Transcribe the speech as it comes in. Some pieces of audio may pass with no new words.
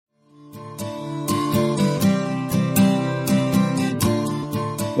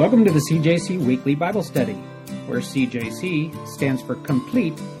Welcome to the CJC Weekly Bible Study, where CJC stands for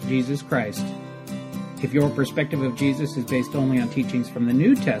Complete Jesus Christ. If your perspective of Jesus is based only on teachings from the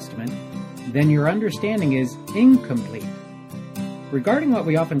New Testament, then your understanding is incomplete. Regarding what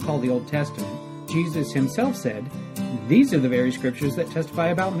we often call the Old Testament, Jesus himself said, "These are the very scriptures that testify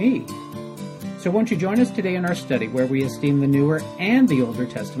about me." So won't you join us today in our study where we esteem the newer and the older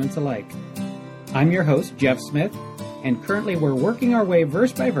testaments alike. I'm your host, Jeff Smith, and currently we're working our way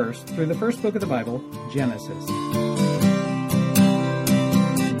verse by verse through the first book of the Bible, Genesis.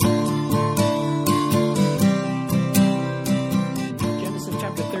 Genesis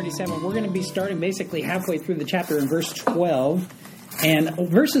chapter 37, we're going to be starting basically halfway through the chapter in verse 12. And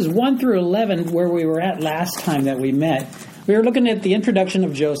verses 1 through 11, where we were at last time that we met, we were looking at the introduction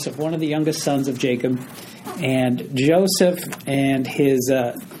of Joseph, one of the youngest sons of Jacob. And Joseph and his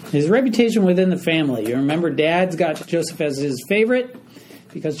reputation within the family. You remember Dad's got Joseph as his favorite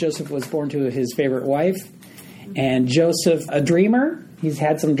because Joseph was born to his favorite wife. And Joseph, a dreamer. He's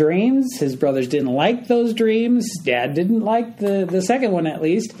had some dreams. His brothers didn't like those dreams. Dad didn't like the second one, at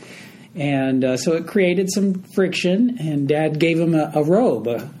least. And so it created some friction. And Dad gave him a robe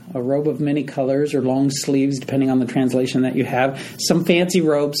of many colors or long sleeves, depending on the translation that you have. Some fancy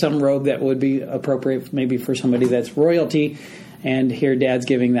robe, some robe that would be appropriate maybe for somebody that's royalty. And here Dad's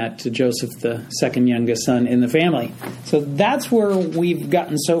giving that to Joseph, the second youngest son in the family. So that's where we've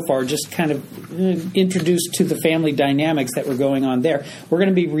gotten so far, just kind of introduced to the family dynamics that were going on there. We're going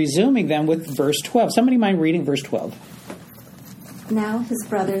to be resuming them with verse 12. Somebody mind reading verse 12? Now his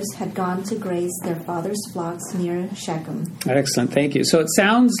brothers had gone to graze their father's flocks near Shechem. Excellent, thank you. So it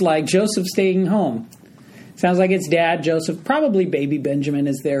sounds like Joseph staying home. Sounds like it's Dad, Joseph, probably baby Benjamin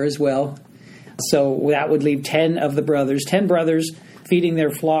is there as well. So that would leave 10 brothers feeding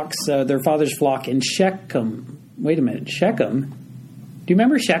their flocks, their father's flock in Shechem. Wait a minute, Shechem? Do you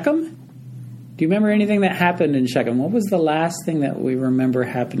remember Shechem? Do you remember anything that happened in Shechem? What was the last thing that we remember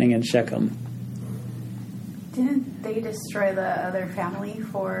happening in Shechem? Didn't they destroy the other family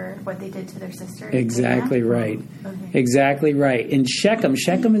for what they did to their sister? Exactly right. Okay. Exactly right. In Shechem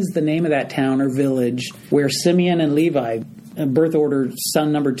is the name of that town or village where Simeon and Levi, birth order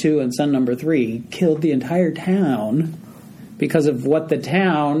son number 2 and son number 3, killed the entire town because of what the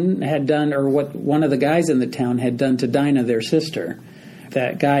town had done, or what one of the guys in the town had done to Dinah, their sister.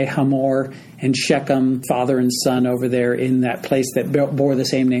 That guy Hamor and Shechem, father and son over there in that place that bore the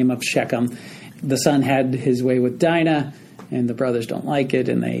same name of Shechem. The son had his way with Dinah, and the brothers don't like it,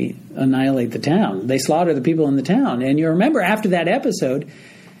 and they annihilate the town. They slaughter the people in the town. And you remember after that episode,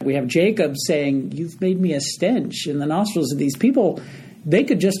 we have Jacob saying, "You've made me a stench in the nostrils of these people. They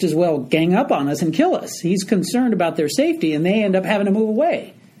could just as well gang up on us and kill us." He's concerned about their safety, and they end up having to move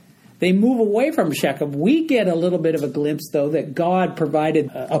away. They move away from Shechem. We get a little bit of a glimpse, though, that God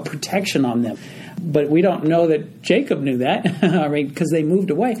provided a protection on them. But we don't know that Jacob knew that, I mean, because they moved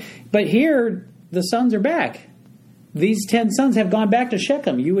away. But here, the sons are back. These 10 sons have gone back to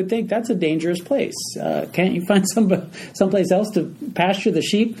Shechem. You would think that's a dangerous place. Can't you find someplace else to pasture the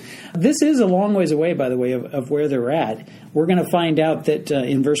sheep? This is a long ways away, by the way, of where they're at. We're going to find out that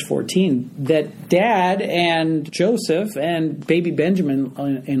in verse 14, that Dad and Joseph and baby Benjamin,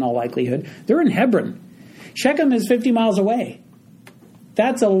 in all likelihood, they're in Hebron. Shechem is 50 miles away.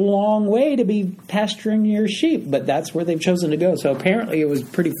 That's a long way to be pasturing your sheep, but that's where they've chosen to go. So apparently it was a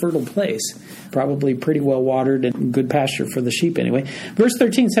pretty fertile place, probably pretty well watered and good pasture for the sheep anyway. Verse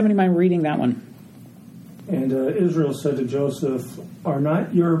 13, somebody mind reading that one? And Israel said to Joseph, "Are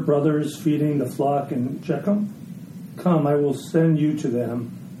not your brothers feeding the flock in Shechem? Come, I will send you to them."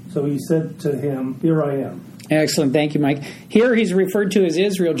 So he said to him, "Here I am." Excellent. Thank you, Mike. Here he's referred to as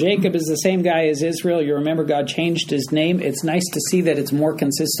Israel. Jacob is the same guy as Israel. You remember God changed his name. It's nice to see that it's more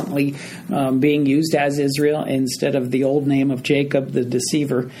consistently being used as Israel instead of the old name of Jacob, the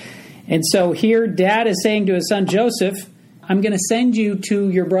deceiver. And so here Dad is saying to his son Joseph, "I'm going to send you to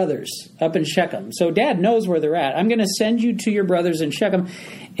your brothers up in Shechem." So Dad knows where they're at. "I'm going to send you to your brothers in Shechem."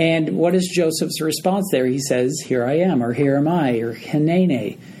 And what is Joseph's response there? He says, "Here I am," or "Here am I," or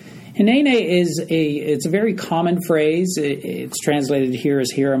 "Hinene." Hinene it's a very common phrase. It's translated here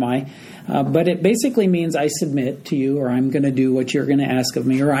as "here am I." But it basically means I submit to you, or I'm going to do what you're going to ask of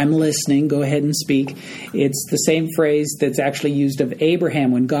me, or I'm listening, go ahead and speak. It's the same phrase that's actually used of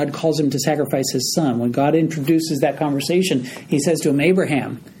Abraham when God calls him to sacrifice his son. When God introduces that conversation, he says to him,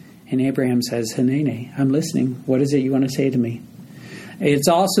 "Abraham." And Abraham says, "Hinene, I'm listening. What is it you want to say to me?" It's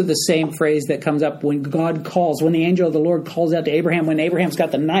also the same phrase that comes up when God calls, when the angel of the Lord calls out to Abraham, when Abraham's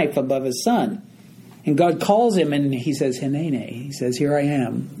got the knife above his son. And God calls him and he says, "Hinene." He says, "Here I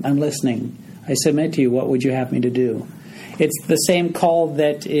am. I'm listening. I submit to you. What would you have me to do?" It's the same call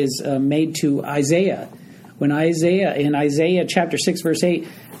that is made to Isaiah. When in Isaiah chapter 6, verse 8,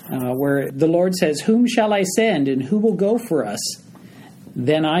 where the Lord says, "Whom shall I send, and who will go for us?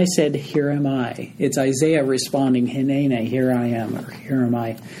 Then I said, here am I." It's Isaiah responding, "Hinene, here I am," or "here am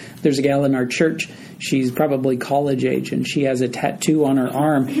I." There's a gal in our church. She's probably college age, and she has a tattoo on her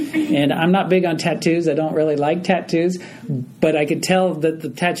arm. And I'm not big on tattoos. I don't really like tattoos. But I could tell that the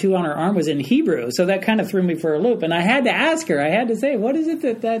tattoo on her arm was in Hebrew. So that kind of threw me for a loop. And I had to ask her. I had to say, what is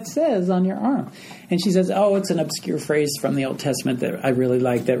it that says on your arm? And she says, oh, it's an obscure phrase from the Old Testament that I really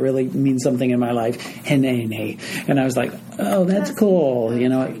like, that really means something in my life. Hinene. And I was like, oh, that's cool. You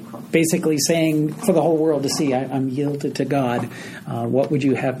know, basically saying for the whole world to see, I'm yielded to God. What would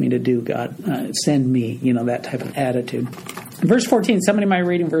you have me to do, God? Send me, you know, that type of attitude. Verse 14, somebody might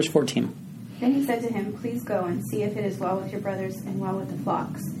reading verse 14. Then he said to him, please go and see if it is well with your brothers and well with the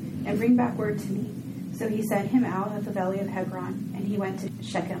flocks, and bring back word to me. So he sent him out of the valley of Hebron, and he went to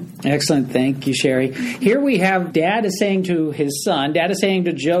Shechem. Excellent. Thank you, Sherry. Here we have Dad is saying to his son, Dad is saying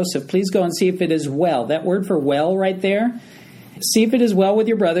to Joseph, please go and see if it is well. That word for well right there, see if it is well with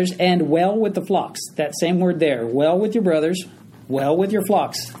your brothers and well with the flocks. That same word there, well with your brothers, well with your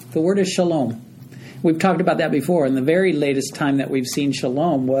flocks. The word is shalom. We've talked about that before, and the very latest time that we've seen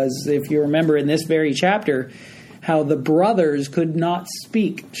shalom was, if you remember in this very chapter, how the brothers could not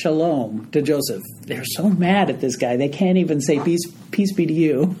speak shalom to Joseph. They're so mad at this guy, they can't even say peace be to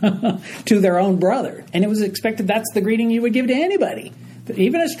you to their own brother. And it was expected that's the greeting you would give to anybody.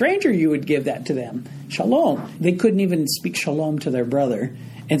 Even a stranger, you would give that to them. Shalom. They couldn't even speak shalom to their brother.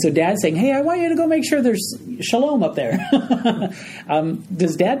 And so Dad's saying, hey, I want you to go make sure there's shalom up there.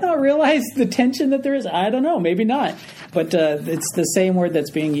 Does Dad not realize the tension that there is? I don't know. Maybe not. But it's the same word that's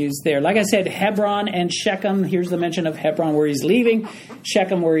being used there. Like I said, Hebron and Shechem. Here's the mention of Hebron where he's leaving,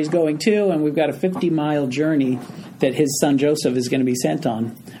 Shechem where he's going to, and we've got a 50-mile journey that his son Joseph is going to be sent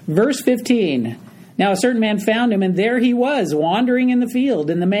on. Verse 15. Now a certain man found him, and there he was, wandering in the field.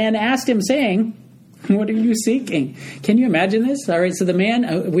 And the man asked him, saying, what are you seeking? Can you imagine this? All right, so the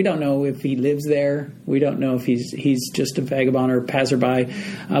man, we don't know if he lives there. We don't know if he's just a vagabond or passerby.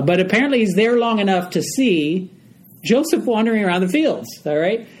 But apparently he's there long enough to see Joseph wandering around the fields. All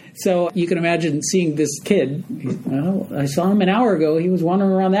right, so you can imagine seeing this kid. Well, I saw him an hour ago. He was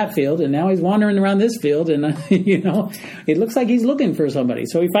wandering around that field, and now he's wandering around this field. And, it looks like he's looking for somebody.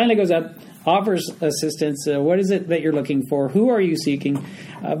 So he finally goes up, offers assistance. What is it that you're looking for? Who are you seeking?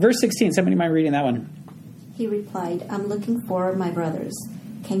 Verse 16, somebody mind reading that one? He replied, I'm looking for my brothers.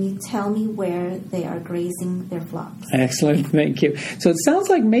 Can you tell me where they are grazing their flocks? Excellent, thank you. So it sounds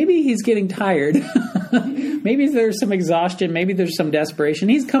like maybe he's getting tired. Maybe there's some exhaustion. Maybe there's some desperation.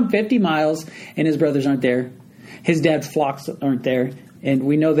 He's come 50 miles and his brothers aren't there. His dad's flocks aren't there. And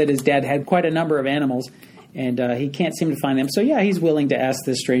we know that his dad had quite a number of animals. And he can't seem to find them. So, yeah, he's willing to ask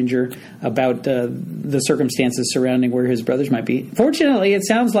this stranger about the circumstances surrounding where his brothers might be. Fortunately, it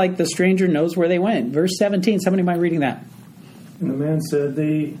sounds like the stranger knows where they went. Verse 17, somebody mind reading that? And the man said,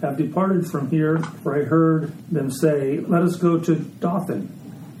 they have departed from here, for I heard them say, let us go to Dothan.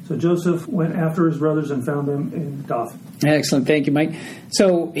 So Joseph went after his brothers and found them in Dothan. Excellent. Thank you, Mike.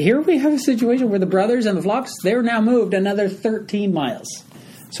 So here we have a situation where the brothers and the flocks, they're now moved another 13 miles.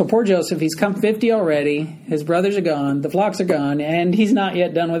 So poor Joseph, he's come 50 already. His brothers are gone. The flocks are gone. And he's not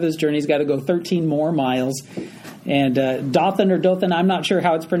yet done with his journey. He's got to go 13 more miles. And Dothan or Dothan, I'm not sure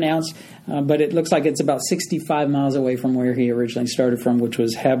how it's pronounced, but it looks like it's about 65 miles away from where he originally started from, which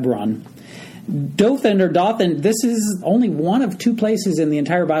was Hebron. Dothan or Dothan, this is only one of two places in the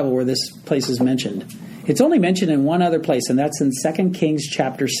entire Bible where this place is mentioned. It's only mentioned in one other place, and that's in 2 Kings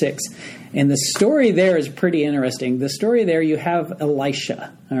chapter 6. And the story there is pretty interesting. The story there, you have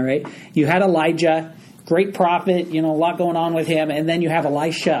Elisha, all right? You had Elijah, great prophet, a lot going on with him. And then you have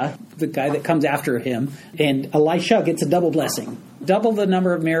Elisha, the guy that comes after him. And Elisha gets a double blessing. Double the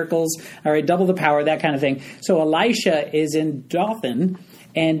number of miracles, all right, double the power, that kind of thing. So Elisha is in Dothan,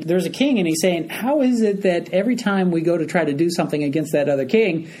 and there's a king, and he's saying, how is it that every time we go to try to do something against that other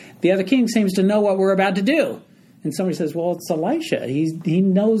king, the other king seems to know what we're about to do? And somebody says, well, it's Elisha. He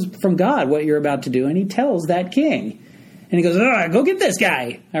knows from God what you're about to do, and he tells that king. And he goes, all right, go get this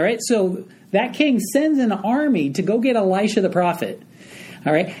guy. All right, so that king sends an army to go get Elisha the prophet.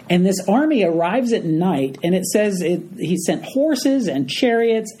 All right, and this army arrives at night, and it says he sent horses and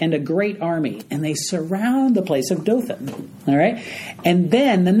chariots and a great army, and they surround the place of Dothan. All right, and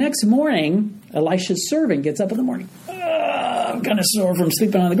then the next morning, Elisha's servant gets up in the morning. I'm kind of sore from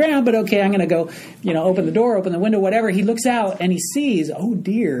sleeping on the ground, but okay, I'm going to go, open the door, open the window, whatever. He looks out, and he sees, oh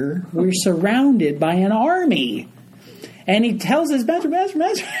dear, we're surrounded by an army. And he tells his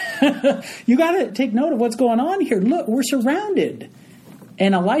master, you got to take note of what's going on here. Look, we're surrounded.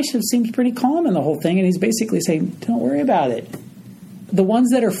 And Elisha seems pretty calm in the whole thing. And he's basically saying, don't worry about it. The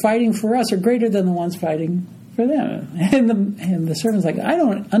ones that are fighting for us are greater than the ones fighting for them. And the servant's like, I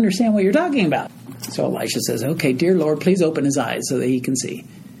don't understand what you're talking about. So Elisha says, okay, dear Lord, please open his eyes so that he can see.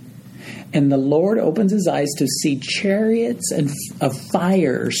 And the Lord opens his eyes to see chariots of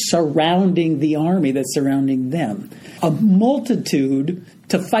fire surrounding the army that's surrounding them. A multitude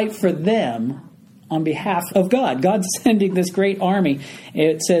to fight for them on behalf of God. God's sending this great army.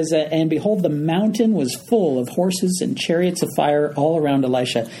 It says, and behold, the mountain was full of horses and chariots of fire all around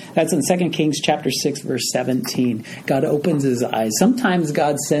Elisha. That's in 2 Kings chapter 6, verse 17. God opens his eyes. Sometimes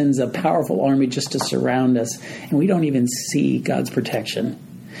God sends a powerful army just to surround us, and we don't even see God's protection.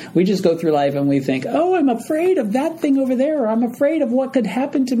 We just go through life and we think, oh, I'm afraid of that thing over there, or I'm afraid of what could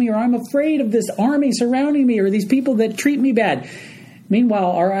happen to me, or I'm afraid of this army surrounding me, or these people that treat me bad.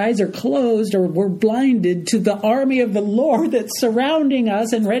 Meanwhile, our eyes are closed or we're blinded to the army of the Lord that's surrounding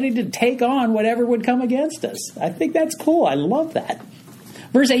us and ready to take on whatever would come against us. I think that's cool. I love that.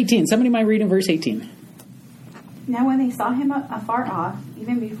 Verse 18. Somebody might read in verse 18. Now when they saw him afar off,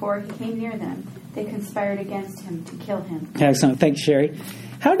 even before he came near them, they conspired against him to kill him. Excellent. Thanks, Sherry.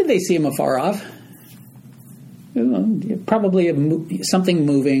 How did they see him afar off? Probably something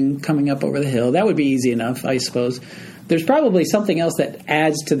moving, coming up over the hill. That would be easy enough, I suppose. There's probably something else that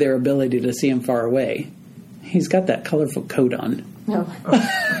adds to their ability to see him far away. He's got that colorful coat on. No.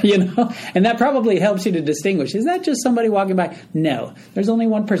 And that probably helps you to distinguish. Is that just somebody walking by? No. There's only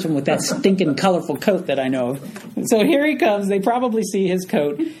one person with that stinking colorful coat that I know of. And so here he comes. They probably see his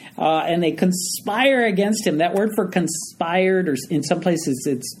coat, and they conspire against him. That word for conspired, or in some places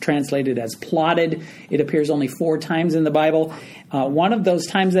it's translated as plotted. It appears only 4 times in the Bible. One of those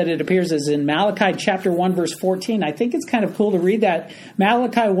times that it appears is in Malachi chapter 1, verse 14. I think it's kind of cool to read that.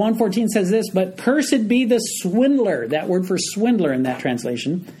 Malachi 1:14 says this, but cursed be the swindler. That word for swindler in that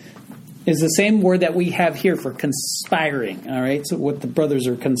translation is the same word that we have here for conspiring. All right, so what the brothers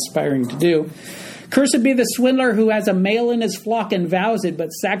are conspiring to do. Cursed be the swindler who has a male in his flock and vows it, but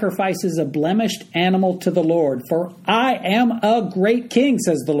sacrifices a blemished animal to the Lord. For I am a great king,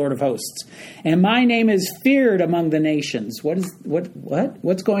 says the Lord of hosts, and my name is feared among the nations.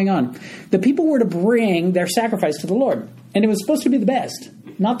 What's going on? The people were to bring their sacrifice to the Lord, and it was supposed to be the best,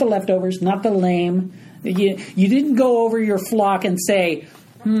 not the leftovers, not the lame. You didn't go over your flock and say,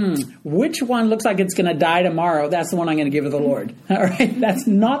 which one looks like it's going to die tomorrow? That's the one I'm going to give to the Lord. All right. That's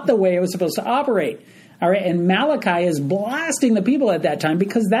not the way it was supposed to operate. All right. And Malachi is blasting the people at that time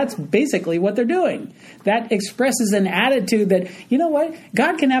because that's basically what they're doing. That expresses an attitude that, you know what?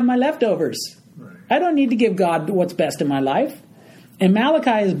 God can have my leftovers. Right. I don't need to give God what's best in my life. And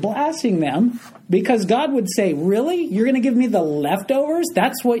Malachi is blasting them because God would say, really? You're going to give me the leftovers?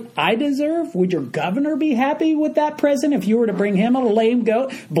 That's what I deserve? Would your governor be happy with that present if you were to bring him a lame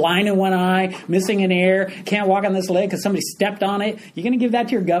goat, blind in one eye, missing an ear, can't walk on this leg because somebody stepped on it? You're going to give that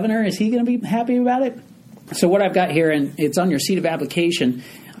to your governor? Is he going to be happy about it? So what I've got here, and it's on your sheet of application,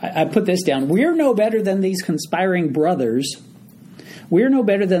 I put this down. We're no better than these conspiring brothers. We're no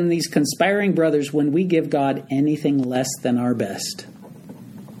better than these conspiring brothers when we give God anything less than our best.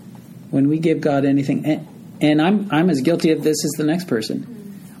 When we give God anything, and I'm as guilty of this as the next person,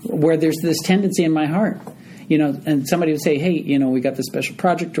 where there's this tendency in my heart, and somebody would say, hey, we got this special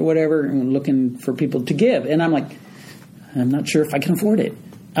project or whatever, and we're looking for people to give. And I'm like, I'm not sure if I can afford it.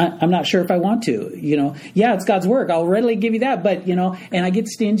 I'm not sure if I want to, Yeah, it's God's work. I'll readily give you that. But, and I get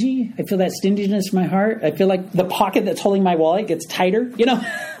stingy. I feel that stinginess in my heart. I feel like the pocket that's holding my wallet gets tighter,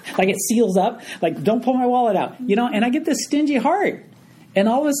 like it seals up. Like, don't pull my wallet out, and I get this stingy heart. And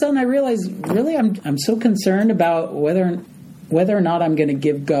all of a sudden I realize, really, I'm so concerned about whether or not I'm going to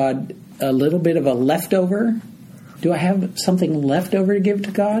give God a little bit of a leftover. Do I have something left over to give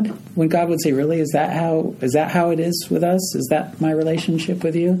to God? When God would say, really, is that how it is with us? Is that my relationship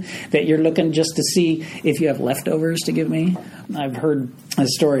with you? That you're looking just to see if you have leftovers to give me? I've heard a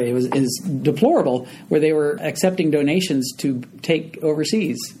story, is deplorable, where they were accepting donations to take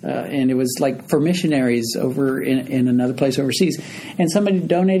overseas. And it was like for missionaries over in another place overseas. And somebody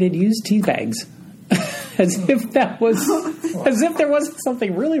donated used tea bags. As if there wasn't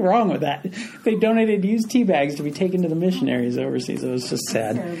something really wrong with that. They donated used tea bags to be taken to the missionaries overseas. It was just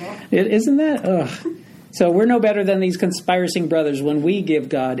sad. Isn't that? Ugh. So we're no better than these conspiring brothers when we give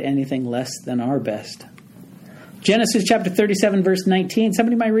God anything less than our best. Genesis chapter 37, verse 19.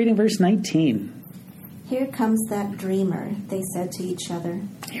 Somebody might read in verse 19. Here comes that dreamer, they said to each other.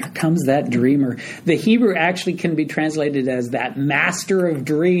 Here comes that dreamer. The Hebrew actually can be translated as that master of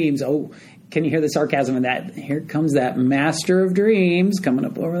dreams. Oh, Can you hear the sarcasm in that? Here comes that master of dreams coming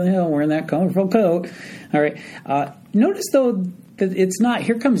up over the hill wearing that colorful coat. All right. Notice, though, that it's not,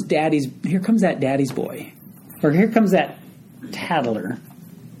 here comes that daddy's boy. Or here comes that tattler.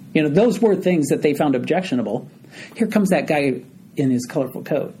 Those were things that they found objectionable. Here comes that guy in his colorful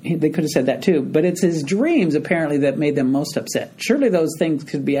coat. They could have said that too. But it's his dreams, apparently, that made them most upset. Surely those things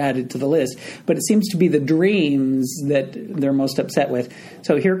could be added to the list. But it seems to be the dreams that they're most upset with.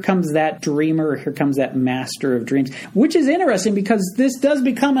 So here comes that dreamer. Here comes that master of dreams. Which is interesting because this does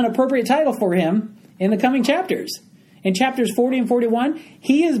become an appropriate title for him in the coming chapters. In chapters 40 and 41,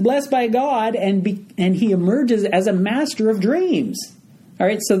 he is blessed by God and he emerges as a master of dreams. All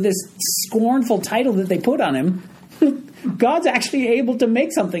right, so this scornful title that they put on him, God's actually able to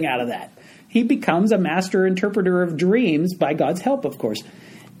make something out of that. He becomes a master interpreter of dreams by God's help, of course.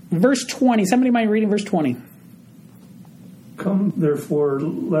 Verse 20. Somebody mind reading verse 20? Come, therefore,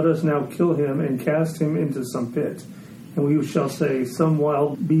 let us now kill him and cast him into some pit. And we shall say, some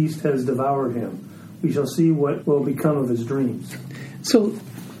wild beast has devoured him. We shall see what will become of his dreams. So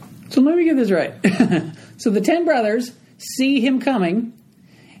let me get this right. So the 10 brothers see him coming,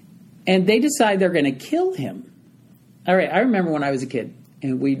 and they decide they're going to kill him. All right, I remember when I was a kid,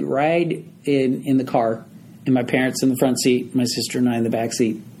 and we'd ride in the car, and my parents in the front seat, my sister and I in the back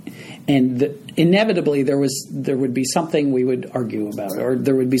seat. And inevitably, there would be something we would argue about, or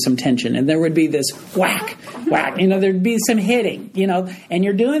there would be some tension, and there would be this whack, whack. There'd be some hitting, and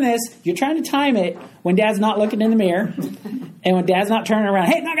you're doing this, you're trying to time it when Dad's not looking in the mirror, and when Dad's not turning around,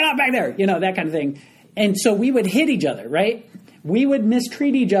 hey, knock it out back there, that kind of thing. And so we would hit each other, right? We would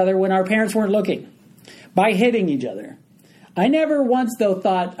mistreat each other when our parents weren't looking by hitting each other. I never once, though,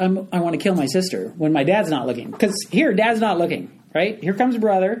 thought I want to kill my sister when my dad's not looking. Because here, Dad's not looking, right? Here comes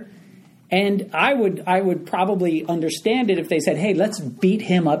brother. And I would probably understand it if they said, hey, let's beat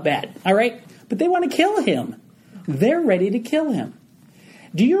him up bad. All right? But they want to kill him. They're ready to kill him.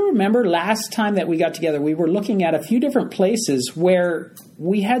 Do you remember last time that we got together, we were looking at a few different places where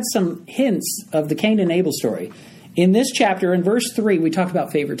we had some hints of the Cain and Abel story. In this chapter, in verse 3, we talked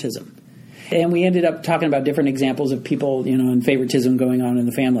about favoritism. And we ended up talking about different examples of people, and favoritism going on in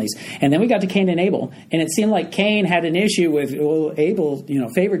the families. And then we got to Cain and Abel. And it seemed like Cain had an issue with, Abel,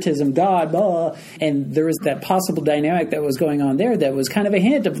 favoritism, God, blah. And there was that possible dynamic that was going on there that was kind of a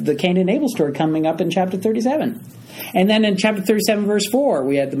hint of the Cain and Abel story coming up in chapter 37. And then in chapter 37, verse 4,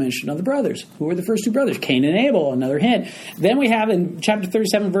 we had the mention of the brothers. Who were the first two brothers? Cain and Abel, another hint. Then we have in chapter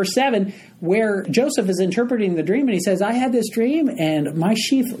 37, verse 7, where Joseph is interpreting the dream, and he says, I had this dream, and my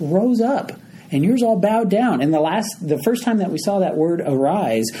sheaf rose up, and yours all bowed down. And the first time that we saw that word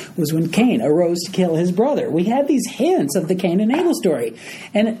arise was when Cain arose to kill his brother. We had these hints of the Cain and Abel story.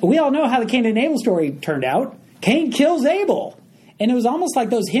 And we all know how the Cain and Abel story turned out. Cain kills Abel. And it was almost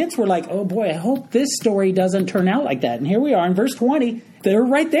like those hints were like, oh boy, I hope this story doesn't turn out like that. And here we are in verse 20. They're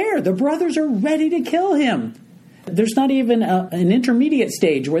right there. The brothers are ready to kill him. There's not even an intermediate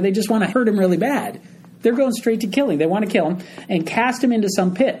stage where they just want to hurt him really bad. They're going straight to killing. They want to kill him and cast him into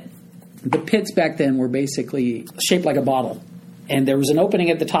some pit. The pits back then were basically shaped like a bottle. And there was an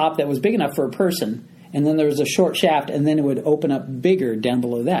opening at the top that was big enough for a person. And then there was a short shaft, and then it would open up bigger down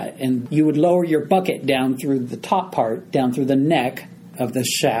below that. And you would lower your bucket down through the top part, down through the neck of the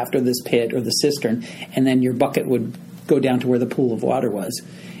shaft or this pit or the cistern, and then your bucket would go down to where the pool of water was.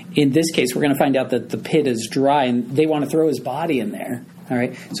 In this case, we're going to find out that the pit is dry, and they want to throw his body in there. All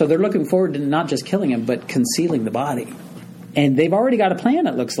right, so they're looking forward to not just killing him, but concealing the body. And they've already got a plan,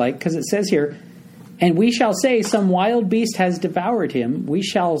 it looks like, because it says here, and we shall say some wild beast has devoured him. We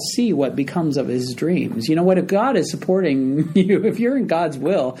shall see what becomes of his dreams. You know what? If God is supporting you, if you're in God's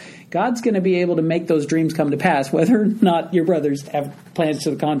will, God's going to be able to make those dreams come to pass, whether or not your brothers have plans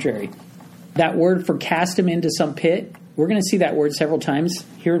to the contrary. That word for cast him into some pit, we're going to see that word several times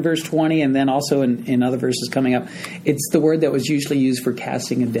here in verse 20 and then also in other verses coming up. It's the word that was usually used for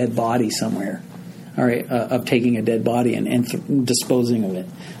casting a dead body somewhere. All right, of taking a dead body and disposing of it.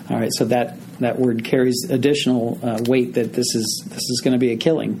 All right, so that word carries additional weight that this is going to be a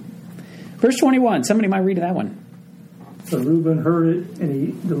killing. Verse 21, somebody might read that one. So Reuben heard it, and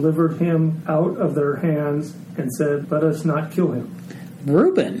he delivered him out of their hands and said, let us not kill him.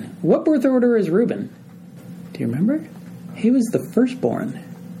 Reuben. What birth order is Reuben? Do you remember? He was the firstborn.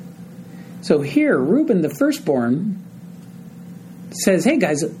 So here, Reuben, the firstborn, says, hey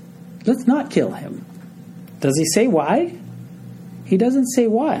guys, let's not kill him. Does he say why? He doesn't say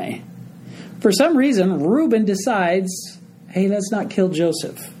why. For some reason, Reuben decides, hey, let's not kill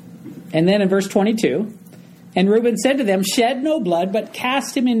Joseph. And then in verse 22, and Reuben said to them, shed no blood, but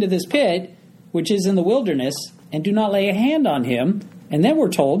cast him into this pit, which is in the wilderness, and do not lay a hand on him. And then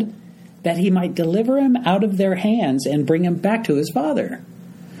we're told, that he might deliver him out of their hands and bring him back to his father.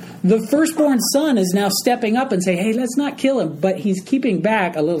 The firstborn son is now stepping up and saying, hey, let's not kill him. But he's keeping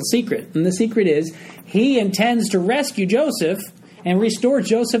back a little secret. And the secret is he intends to rescue Joseph and restore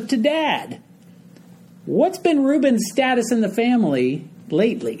Joseph to dad. What's been Reuben's status in the family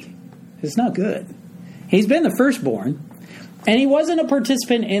lately? It's not good. He's been the firstborn. And he wasn't a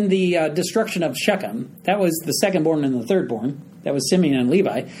participant in the destruction of Shechem. That was the secondborn and the thirdborn. That was Simeon and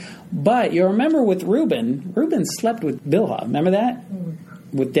Levi. But you remember with Reuben slept with Bilhah. Remember that?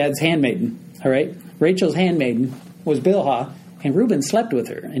 With Dad's handmaiden. All right? Rachel's handmaiden was Bilhah, and Reuben slept with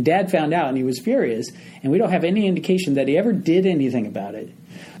her. And Dad found out, and he was furious. And we don't have any indication that he ever did anything about it.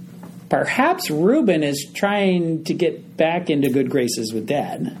 Perhaps Reuben is trying to get back into good graces with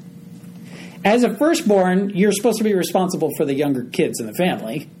Dad. As a firstborn, you're supposed to be responsible for the younger kids in the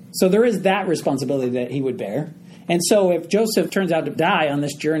family. So there is that responsibility that he would bear. And so if Joseph turns out to die on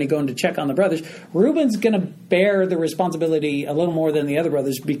this journey going to check on the brothers, Reuben's going to bear the responsibility a little more than the other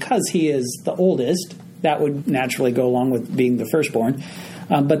brothers because he is the oldest. That would naturally go along with being the firstborn.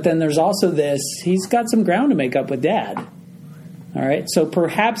 But then there's also this, he's got some ground to make up with Dad. All right, so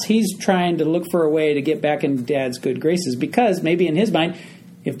perhaps he's trying to look for a way to get back in Dad's good graces because maybe in his mind,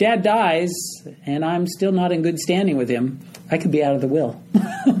 if Dad dies and I'm still not in good standing with him, I could be out of the will.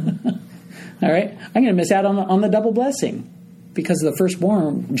 All right? I'm going to miss out on the double blessing because the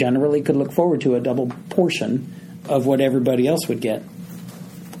firstborn generally could look forward to a double portion of what everybody else would get.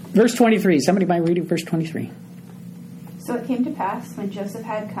 Verse 23. Somebody mind reading verse 23. So it came to pass, when Joseph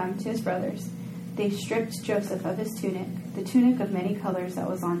had come to his brothers, they stripped Joseph of his tunic, the tunic of many colors that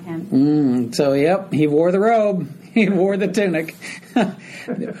was on him. So, yep, he wore the robe. He wore the tunic.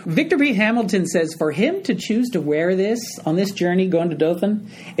 Victor B. Hamilton says, for him to choose to wear this on this journey going to Dothan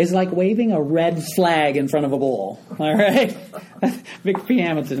is like waving a red flag in front of a bull. All right? Victor B.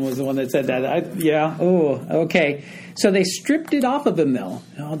 Hamilton was the one that said that. Okay. So they stripped it off of him, though.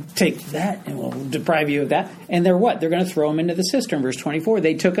 I'll take that, and we'll deprive you of that. And they're what? They're going to throw him into the cistern. Verse 24,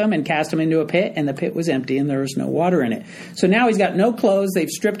 they took him and cast him into a pit, and the pit was empty, and there was no water in it. So now he's got no clothes. They've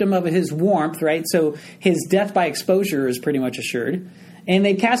stripped him of his warmth, right? So his death by exposure is pretty much assured. And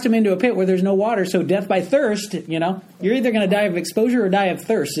they cast him into a pit where there's no water, so death by thirst, you're either going to die of exposure or die of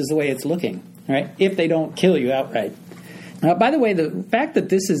thirst is the way it's looking, right? If they don't kill you outright. By the way, the fact that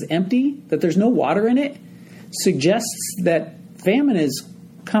this is empty, that there's no water in it, suggests that famine is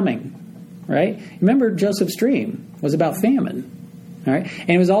coming, right? Remember, Joseph's dream was about famine, all right? And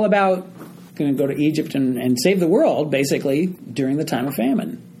it was all about going to go to Egypt and save the world, basically, during the time of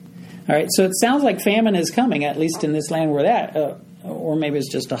famine. All right, so it sounds like famine is coming, at least in this land we're at, or maybe it's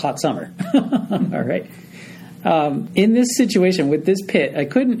just a hot summer. All right. In this situation with this pit, I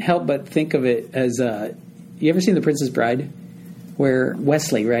couldn't help but think of it as, you ever seen The Princess Bride? Where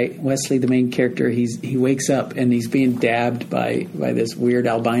Wesley, right? Wesley, the main character, he wakes up and he's being dabbed by this weird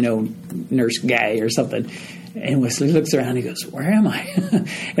albino nurse guy or something. And Wesley looks around and he goes, where am I?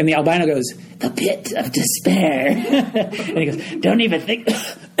 And the albino goes, the pit of despair. And he goes, don't even think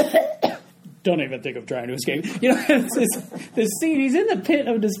of trying to escape. It's this scene, he's in the pit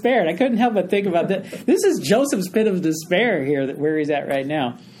of despair. And I couldn't help but think about that. This is Joseph's pit of despair here, where he's at right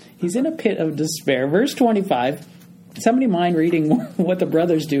now. He's in a pit of despair. Verse 25. Somebody mind reading what the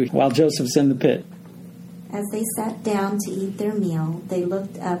brothers do while Joseph's in the pit? As they sat down to eat their meal, they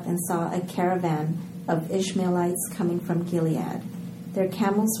looked up and saw a caravan of Ishmaelites coming from Gilead. Their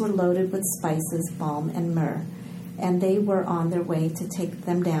camels were loaded with spices, balm, and myrrh, and they were on their way to take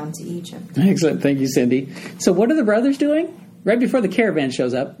them down to Egypt. Excellent. Thank you, Cindy. So what are the brothers doing? Right before the caravan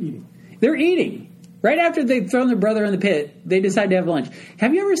shows up, they're eating. Right after they've thrown their brother in the pit, they decide to have lunch.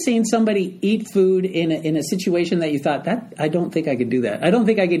 Have you ever seen somebody eat food in a situation that you thought, I don't think I could do that. I don't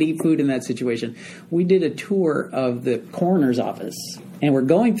think I could eat food in that situation. We did a tour of the coroner's office, and we're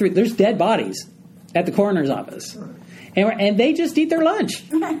going through, there's dead bodies at the coroner's office. And they just eat their lunch.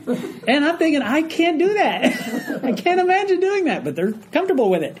 And I'm thinking, I can't do that. I can't imagine doing that, but they're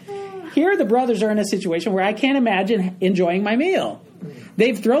comfortable with it. Here, the brothers are in a situation where I can't imagine enjoying my meal.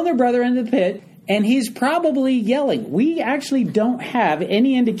 They've thrown their brother into the pit, and he's probably yelling. We actually don't have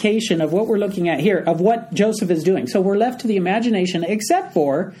any indication of what we're looking at here, of what Joseph is doing. So we're left to the imagination, except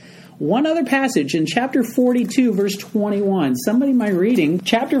for one other passage in chapter 42, verse 21. Somebody mind reading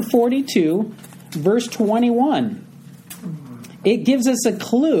chapter 42, verse 21. It gives us a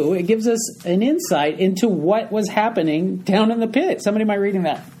clue. It gives us an insight into what was happening down in the pit. Somebody mind reading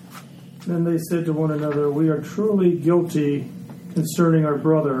that. Then they said to one another, we are truly guilty concerning our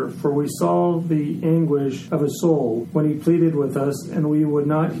brother, for we saw the anguish of his soul when he pleaded with us, and we would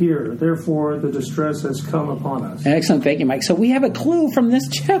not hear. Therefore, the distress has come upon us. Excellent. Thank you, Mike. So we have a clue from this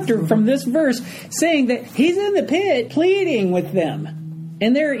chapter, from this verse, saying that he's in the pit pleading with them,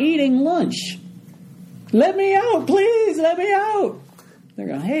 and they're eating lunch. Let me out, please, let me out. They're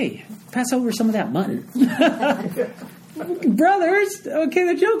going, hey, pass over some of that mutton. Brothers, okay,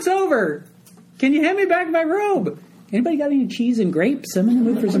 the joke's over. Can you hand me back my robe? Anybody got any cheese and grapes? I'm in the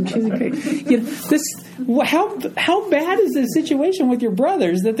mood for some cheese and grapes. How bad is this situation with your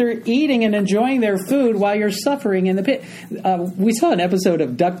brothers that they're eating and enjoying their food while you're suffering in the pit? We saw an episode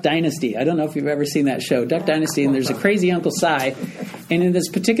of Duck Dynasty. I don't know if you've ever seen that show, Duck Dynasty, and there's a crazy Uncle Si. And in this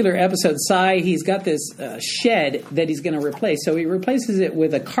particular episode, Si, he's got this shed that he's going to replace. So he replaces it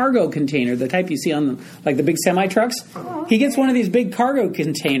with a cargo container, the type you see on the big semi-trucks. He gets one of these big cargo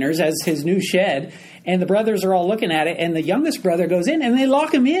containers as his new shed. And the brothers are all looking at it, and the youngest brother goes in, and they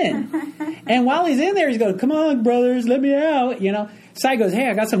lock him in. And while he's in there, he's going, come on, brothers, let me out, Si goes, hey,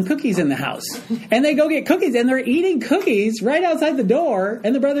 I got some cookies in the house. And they go get cookies, and they're eating cookies right outside the door.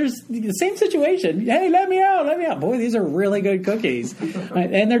 And the brothers, the same situation. Hey, let me out, let me out. Boy, these are really good cookies.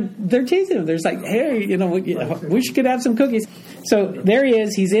 And they're teasing him. They're just like, hey, we could have some cookies. So there he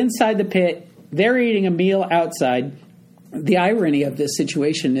is. He's inside the pit. They're eating a meal outside. The irony of this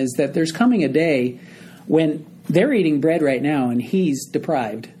situation is that there's coming a day when they're eating bread right now and he's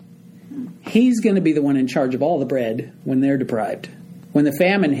deprived. He's going to be the one in charge of all the bread when they're deprived. When the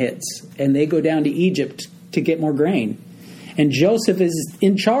famine hits and they go down to Egypt to get more grain. And Joseph is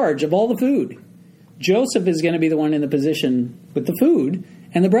in charge of all the food. Joseph is going to be the one in the position with the food,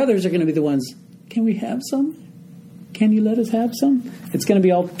 and the brothers are going to be the ones, can we have some? Can you let us have some? It's going to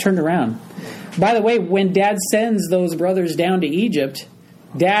be all turned around. By the way, when Dad sends those brothers down to Egypt,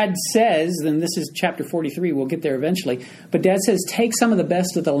 Dad says, and this is chapter 43, we'll get there eventually, but Dad says, take some of the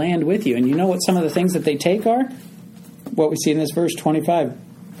best of the land with you. And you know what some of the things that they take are? What we see in this verse 25.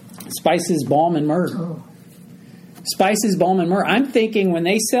 Spices, balm, and myrrh. Oh. Spices, balm, and myrrh. I'm thinking when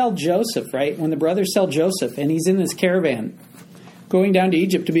they sell Joseph, right? When the brothers sell Joseph, and he's in this caravan going down to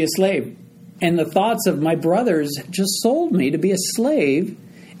Egypt to be a slave. And the thoughts of my brothers just sold me to be a slave.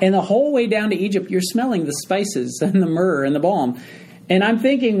 And the whole way down to Egypt, you're smelling the spices and the myrrh and the balm. And I'm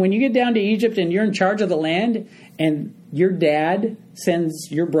thinking, when you get down to Egypt and you're in charge of the land, and your dad sends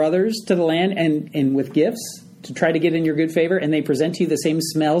your brothers to the land and with gifts to try to get in your good favor, and they present to you the same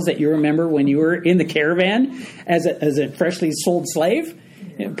smells that you remember when you were in the caravan as a freshly sold slave,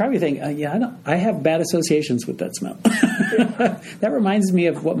 you probably think, I have bad associations with that smell. That reminds me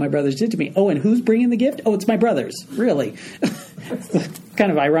of what my brothers did to me. Oh, and who's bringing the gift? Oh, it's my brothers. Really?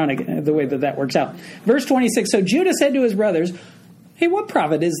 Kind of ironic the way that works out. Verse 26, so Judah said to his brothers, hey, what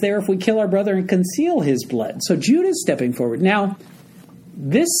profit is there if we kill our brother and conceal his blood? So Judah's stepping forward. Now,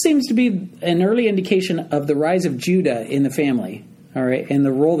 this seems to be an early indication of the rise of Judah in the family, all right, and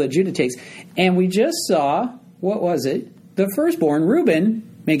the role that Judah takes. And we just saw, what was it? The firstborn, Reuben,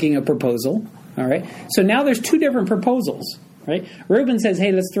 making a proposal, all right? So now there's two different proposals, right? Reuben says,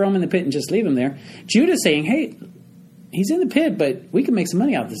 hey, let's throw him in the pit and just leave him there. Judah's saying, hey, he's in the pit, but we can make some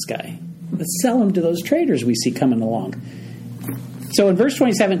money off this guy. Let's sell him to those traders we see coming along. So in verse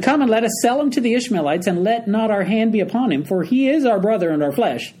 27, come and let us sell him to the Ishmaelites, and let not our hand be upon him, for he is our brother and our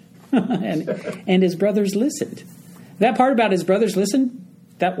flesh. and his brothers listened. That part about his brothers listened,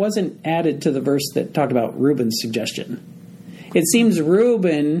 that wasn't added to the verse that talked about Reuben's suggestion. It seems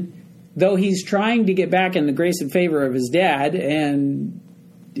Reuben, though he's trying to get back in the grace and favor of his dad, and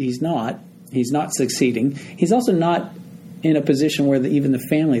he's not succeeding, he's also not in a position where even the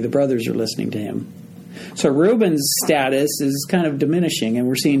family, the brothers, are listening to him. So Reuben's status is kind of diminishing, and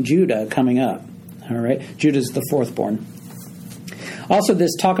we're seeing Judah coming up. All right, Judah's the fourthborn. Also,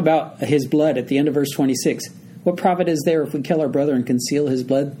 this talk about his blood at the end of verse 26. What profit is there if we kill our brother and conceal his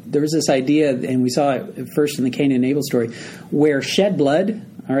blood? There was this idea, and we saw it first in the Cain and Abel story, where shed blood,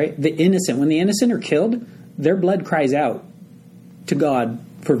 all right, the innocent, when the innocent are killed, their blood cries out to God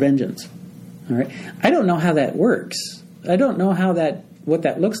for vengeance. All right, I don't know how that works. I don't know what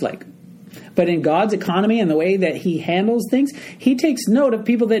that looks like. But in God's economy and the way that he handles things, he takes note of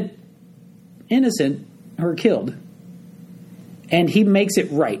people that innocent are killed. And he makes it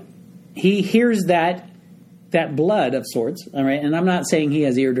right. He hears that blood of sorts, all right? And I'm not saying he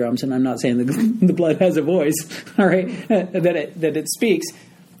has eardrums, and I'm not saying the blood has a voice, all right, that it speaks.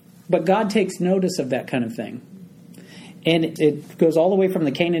 But God takes notice of that kind of thing. And it goes all the way from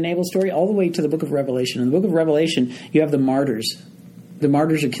the Cain and Abel story all the way to the book of Revelation. In the book of Revelation, you have the martyrs. The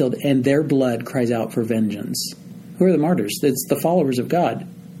martyrs are killed, and their blood cries out for vengeance. Who are the martyrs? It's the followers of God.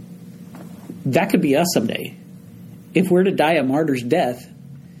 That could be us someday. if we're to die a martyr's death,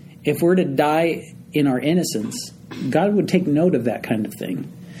 if we're to die in our innocence, God would take note of that kind of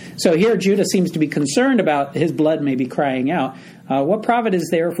thing. So here Judah seems to be concerned about his blood maybe crying out. What profit is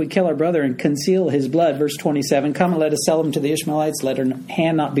there if we kill our brother and conceal his blood? Verse 27, come and let us sell him to the Ishmaelites. Let our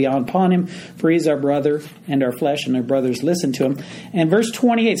hand not be upon him, for he is our brother and our flesh, and our brothers listen to him. And verse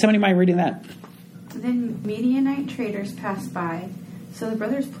 28, somebody mind reading that? Then Midianite traders passed by. So the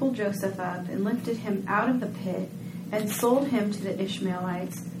brothers pulled Joseph up and lifted him out of the pit and sold him to the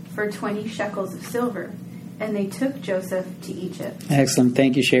Ishmaelites for 20 shekels of silver. And they took Joseph to Egypt. Excellent.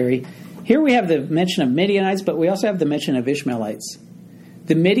 Thank you, Sherry. Here we have the mention of Midianites, but we also have the mention of Ishmaelites.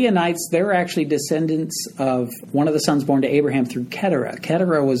 The Midianites, they're actually descendants of one of the sons born to Abraham through Keturah.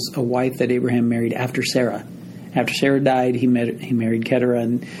 Keturah was a wife that Abraham married after Sarah. After Sarah died, he married Keturah,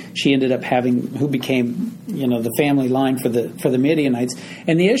 and she ended up who became, the family line for the Midianites.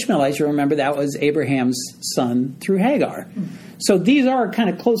 And the Ishmaelites, you remember, that was Abraham's son through Hagar. So these are kind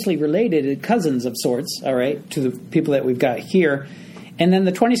of closely related, cousins of sorts, all right, to the people that we've got here. And then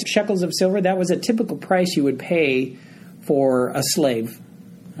the 20 shekels of silver, that was a typical price you would pay for a slave.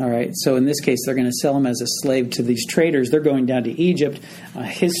 All right, so in this case, they're going to sell him as a slave to these traders. They're going down to Egypt.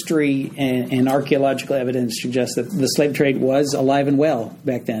 History and archaeological evidence suggests that the slave trade was alive and well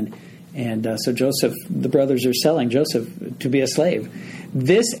back then. And so Joseph, the brothers are selling Joseph to be a slave.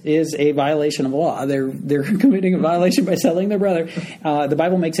 This is a violation of law. They're committing a violation by selling their brother. The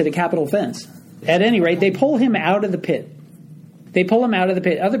Bible makes it a capital offense. At any rate, they pull him out of the pit. They pull him out of the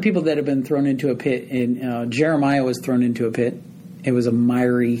pit. Other people that have been thrown into a pit, Jeremiah was thrown into a pit. It was a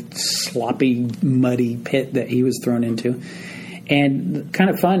miry, sloppy, muddy pit that he was thrown into. And kind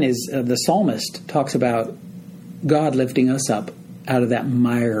of fun is the psalmist talks about God lifting us up out of that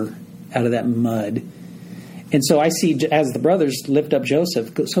mire, out of that mud. And so I see as the brothers lift up Joseph,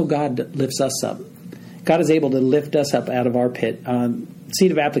 so God lifts us up. God is able to lift us up out of our pit.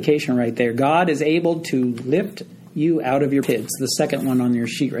 Seed of application right there. God is able to lift you out of your pit. It's the second one on your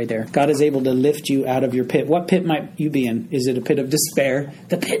sheet right there. God is able to lift you out of your pit. What pit might you be in? Is it a pit of despair?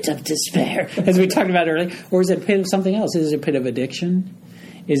 The pit of despair, as we talked about earlier. Or is it a pit of something else? Is it a pit of addiction?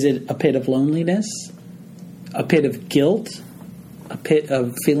 Is it a pit of loneliness? A pit of guilt? A pit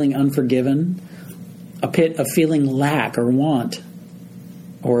of feeling unforgiven? A pit of feeling lack or want?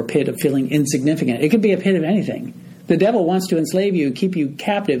 Or a pit of feeling insignificant? It could be a pit of anything. The devil wants to enslave you, keep you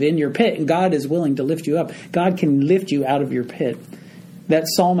captive in your pit, and God is willing to lift you up. God can lift you out of your pit. That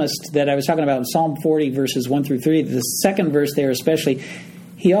psalmist that I was talking about in Psalm 40, verses 1 through 3, the second verse there especially,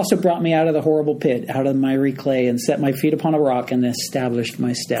 he also brought me out of the horrible pit, out of the miry clay, and set my feet upon a rock and established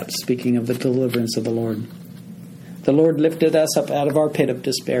my steps, speaking of the deliverance of the Lord. The Lord lifted us up out of our pit of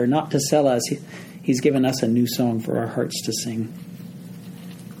despair, not to sell us. He's given us a new song for our hearts to sing.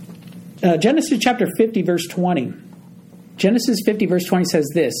 Genesis chapter 50, verse 20. Genesis 50, verse 20 says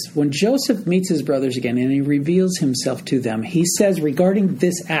this, when Joseph meets his brothers again and he reveals himself to them, he says regarding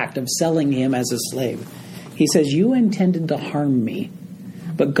this act of selling him as a slave, he says, you intended to harm me,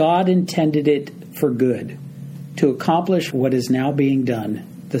 but God intended it for good, to accomplish what is now being done,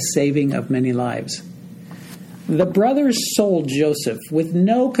 the saving of many lives. The brothers sold Joseph with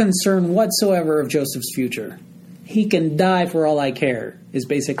no concern whatsoever of Joseph's future. He can die for all I care, is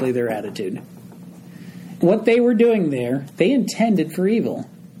basically their attitude. What they were doing there, they intended for evil.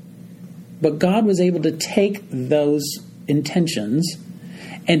 But God was able to take those intentions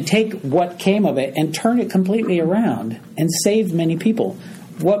and take what came of it and turn it completely around and save many people.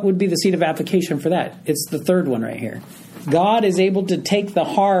 What would be the seed of application for that? It's the third one right here. God is able to take the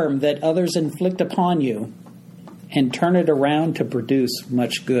harm that others inflict upon you and turn it around to produce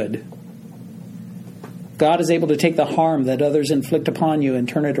much good. God is able to take the harm that others inflict upon you and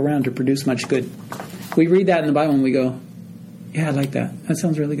turn it around to produce much good. We read that in the Bible and we go, yeah, I like that. That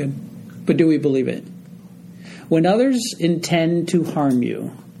sounds really good. But do we believe it? When others intend to harm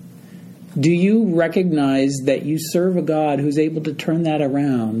you, do you recognize that you serve a God who's able to turn that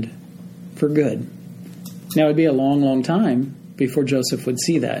around for good? Now, it would be a long, long time before Joseph would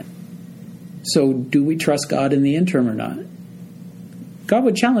see that. So do we trust God in the interim or not? God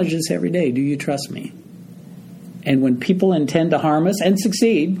would challenge us every day. Do you trust me? And when people intend to harm us and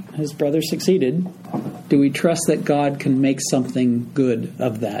succeed, his brother succeeded, do we trust that God can make something good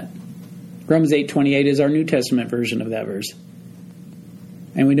of that? Romans 8:28 is our New Testament version of that verse.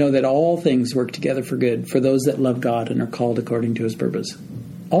 And we know that all things work together for good for those that love God and are called according to his purpose.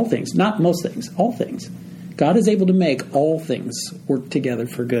 All things, not most things, all things. God is able to make all things work together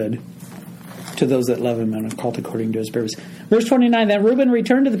for good to those that love him and are called according to his purpose. Verse 29, then Reuben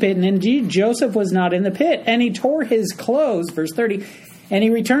returned to the pit, and indeed Joseph was not in the pit, and he tore his clothes, verse 30, And he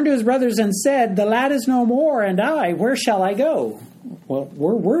returned to his brothers and said, the lad is no more, and I, where shall I go? Well,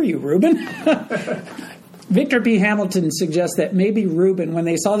 where were you, Reuben? Victor P. Hamilton suggests that maybe Reuben, when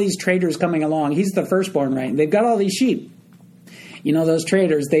they saw these traders coming along, he's the firstborn, right? They've got all these sheep. You know, those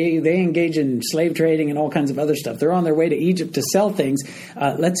traders, they engage in slave trading and all kinds of other stuff. They're on their way to Egypt to sell things.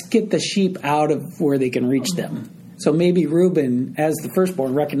 Let's get the sheep out of where they can reach them. So maybe Reuben, as the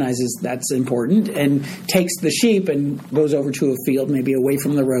firstborn, recognizes that's important and takes the sheep and goes over to a field, maybe away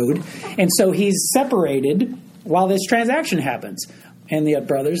from the road. And so he's separated while this transaction happens. And the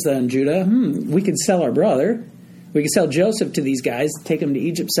brothers, then Judah, we could sell our brother. We could sell Joseph to these guys, take him to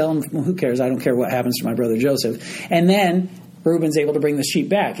Egypt, sell him. Well, who cares? I don't care what happens to my brother Joseph. And then Reuben's able to bring the sheep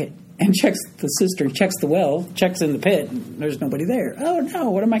back and checks the cistern, checks the well, checks in the pit. There's nobody there. Oh, no,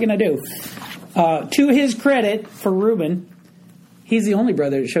 what am I going to do? To his credit for Reuben, he's the only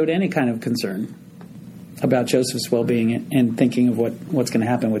brother that showed any kind of concern about Joseph's well-being and thinking of what's going to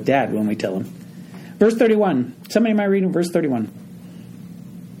happen with Dad when we tell him. Verse 31. Somebody might read verse 31.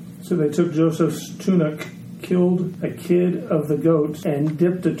 So they took Joseph's tunic, killed a kid of the goat, and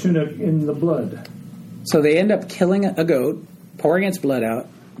dipped the tunic in the blood. So they end up killing a goat, pouring its blood out,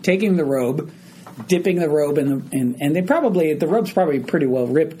 taking the robe, dipping the robe and they probably, the robe's probably pretty well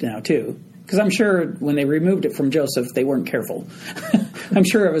ripped now too. Because I'm sure when they removed it from Joseph, they weren't careful. I'm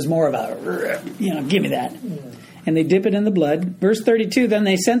sure it was more of a, give me that. Yeah. And they dip it in the blood. Verse 32, then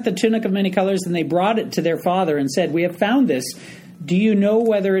they sent the tunic of many colors and they brought it to their father and said, we have found this. Do you know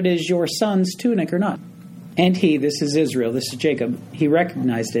whether it is your son's tunic or not? And he, this is Israel, this is Jacob, he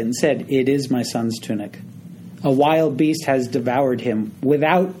recognized it and said, it is my son's tunic. A wild beast has devoured him.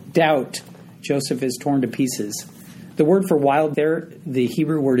 Without doubt, Joseph is torn to pieces. The word for wild there, the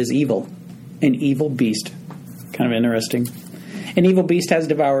Hebrew word is evil. An evil beast. Kind of interesting. An evil beast has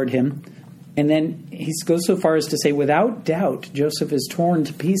devoured him. And then he goes so far as to say, without doubt, Joseph is torn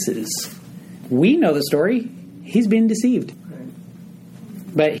to pieces. We know the story. He's been deceived.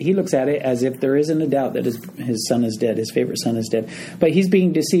 But he looks at it as if there isn't a doubt that his son is dead, his favorite son is dead. But he's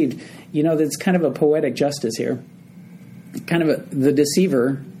being deceived. You know, that's kind of a poetic justice here. The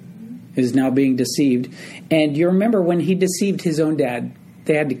deceiver is now being deceived. And you remember when he deceived his own dad,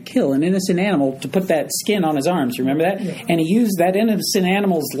 they had to kill an innocent animal to put that skin on his arms. Remember that? Yeah. And he used that innocent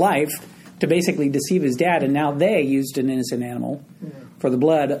animal's life to basically deceive his dad. And now they used an innocent animal for the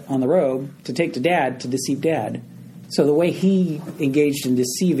blood on the robe to take to Dad to deceive Dad. So the way he engaged in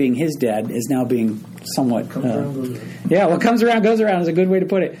deceiving his dad is now being somewhat... what comes around goes around is a good way to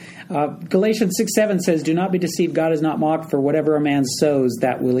put it. Galatians 6:7 says, do not be deceived, God is not mocked, for whatever a man sows,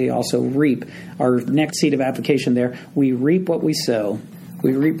 that will he also reap. Our next seed of application there, we reap what we sow.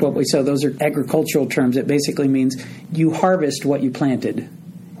 We reap what we sow. Those are agricultural terms. It basically means you harvest what you planted.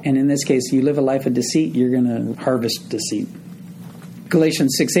 And in this case, you live a life of deceit, you're going to harvest deceit.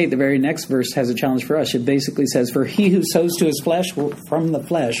 Galatians 6:8, the very next verse, has a challenge for us. It basically says, for he who sows to his flesh will from the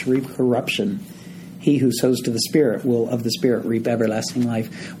flesh reap corruption. He who sows to the Spirit will of the Spirit reap everlasting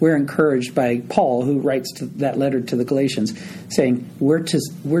life. We're encouraged by Paul, who writes that letter to the Galatians, saying we're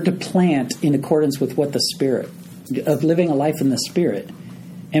to plant in accordance with what the Spirit, of living a life in the Spirit.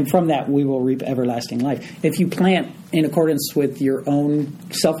 And from that, we will reap everlasting life. If you plant in accordance with your own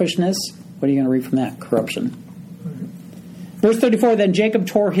selfishness, what are you going to reap from that? Corruption. Verse 34, then Jacob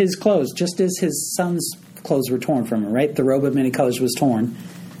tore his clothes, just as his son's clothes were torn from him, right? The robe of many colors was torn.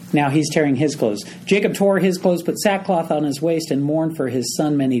 Now he's tearing his clothes. Jacob tore his clothes, put sackcloth on his waist, and mourned for his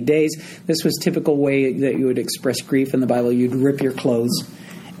son many days. This was typical way that you would express grief in the Bible. You'd rip your clothes.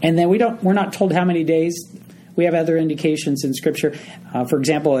 And then we're not told how many days. We have other indications in Scripture. For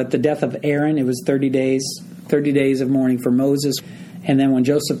example, at the death of Aaron, it was 30 days of mourning for Moses. And then when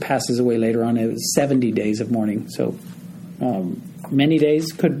Joseph passes away later on, it was 70 days of mourning. So many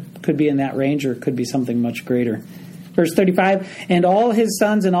days could be in that range, or it could be something much greater. Verse 35, and all his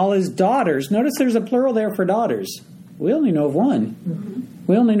sons and all his daughters. Notice there's a plural there for daughters. We only know of one. Mm-hmm.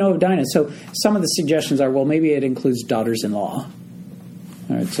 We only know of Dinah. So some of the suggestions are, well, maybe it includes daughters-in-law.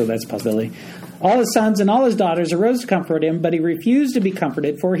 All right, so that's a possibility. All his sons and all his daughters arose to comfort him, but he refused to be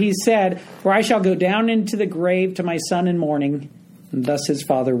comforted, for he said, for I shall go down into the grave to my son in mourning. And thus his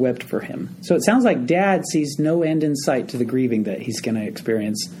father wept for him. So it sounds like Dad sees no end in sight to the grieving that he's going to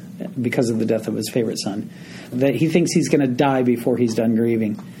experience because of the death of his favorite son. That he thinks he's going to die before he's done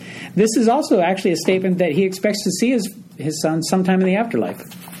grieving. This is also actually a statement that he expects to see his son sometime in the afterlife.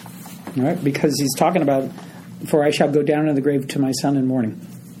 All right? Because he's talking about, for I shall go down in the grave to my son in mourning.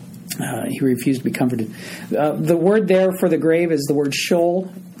 He refused to be comforted. The word there for the grave is the word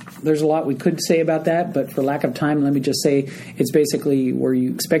Sheol. There's a lot we could say about that, but for lack of time, let me just say it's basically where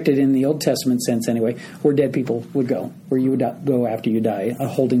you expect it in the Old Testament sense anyway, where dead people would go, where you would go after you die, a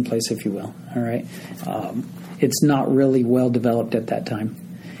holding place, if you will. All right, it's not really well developed at that time.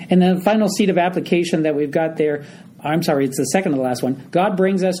 And then the final seed of application that we've got there, I'm sorry, it's the second to the last one. God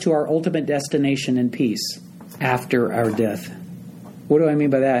brings us to our ultimate destination in peace after our death. What do I mean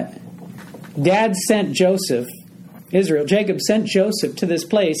by that? Dad sent Joseph, Jacob sent Joseph to this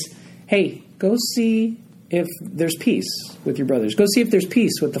place. Hey, go see if there's peace with your brothers. Go see if there's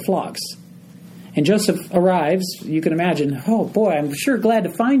peace with the flocks. And Joseph arrives. You can imagine, oh boy, I'm sure glad to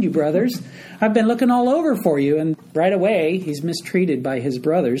find you, brothers. I've been looking all over for you. And right away, he's mistreated by his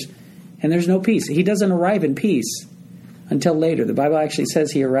brothers. And there's no peace. He doesn't arrive in peace until later. The Bible actually says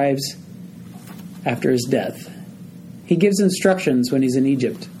he arrives after his death. He gives instructions when he's in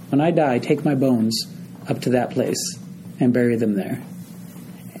Egypt. When I die, take my bones up to that place and bury them there.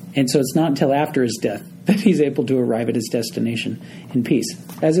 And so it's not until after his death that he's able to arrive at his destination in peace,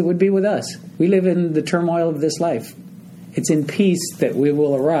 as it would be with us. We live in the turmoil of this life. It's in peace that we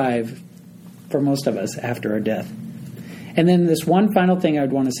will arrive, for most of us, after our death. And then this one final thing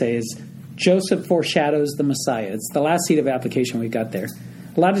I'd want to say is Joseph foreshadows the Messiah. It's the last seed of application we got there.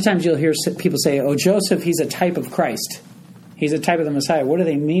 A lot of times you'll hear people say, oh, Joseph, he's a type of Christ. He's a type of the Messiah. What do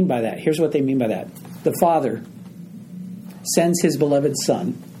they mean by that? Here's what they mean by that. The Father sends his beloved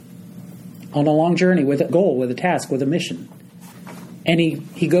Son on a long journey with a goal, with a task, with a mission. And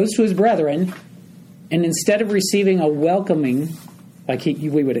he goes to his brethren, and instead of receiving a welcoming like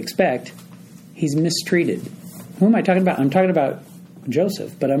we would expect, he's mistreated. Who am I talking about? I'm talking about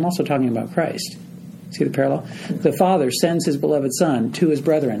Joseph, but I'm also talking about Christ. See the parallel? The Father sends his beloved Son to his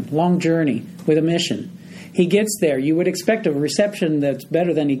brethren. Long journey with a mission. He gets there. You would expect a reception that's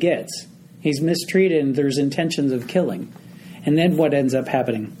better than he gets. He's mistreated and there's intentions of killing. And then what ends up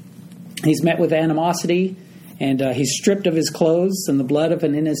happening? He's met with animosity and he's stripped of his clothes and the blood of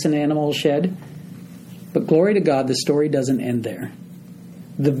an innocent animal shed. But glory to God, the story doesn't end there.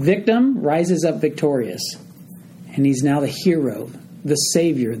 The victim rises up victorious. And he's now the hero, the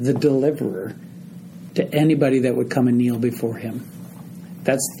savior, the deliverer to anybody that would come and kneel before him.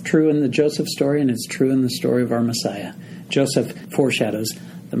 That's true in the Joseph story, and it's true in the story of our Messiah. Joseph foreshadows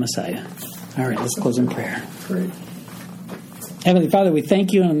the Messiah. All right, let's close in prayer. Great. Heavenly Father, we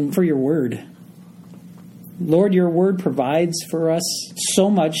thank you for your word. Lord, your word provides for us so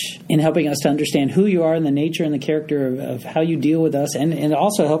much in helping us to understand who you are and the nature and the character of how you deal with us, and it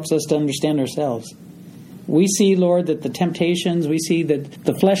also helps us to understand ourselves. We see, Lord, that the temptations, we see that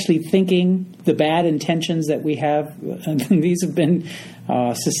the fleshly thinking, the bad intentions that we have, these have been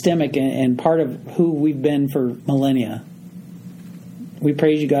systemic and part of who we've been for millennia. We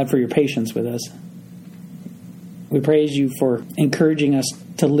praise you, God, for your patience with us. We praise you for encouraging us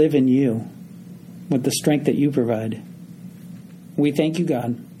to live in you with the strength that you provide. We thank you,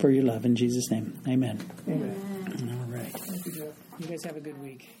 God, for your love. In Jesus' name, amen. Amen. All right. Thank you, Jeff. You guys have a good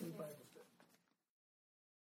week.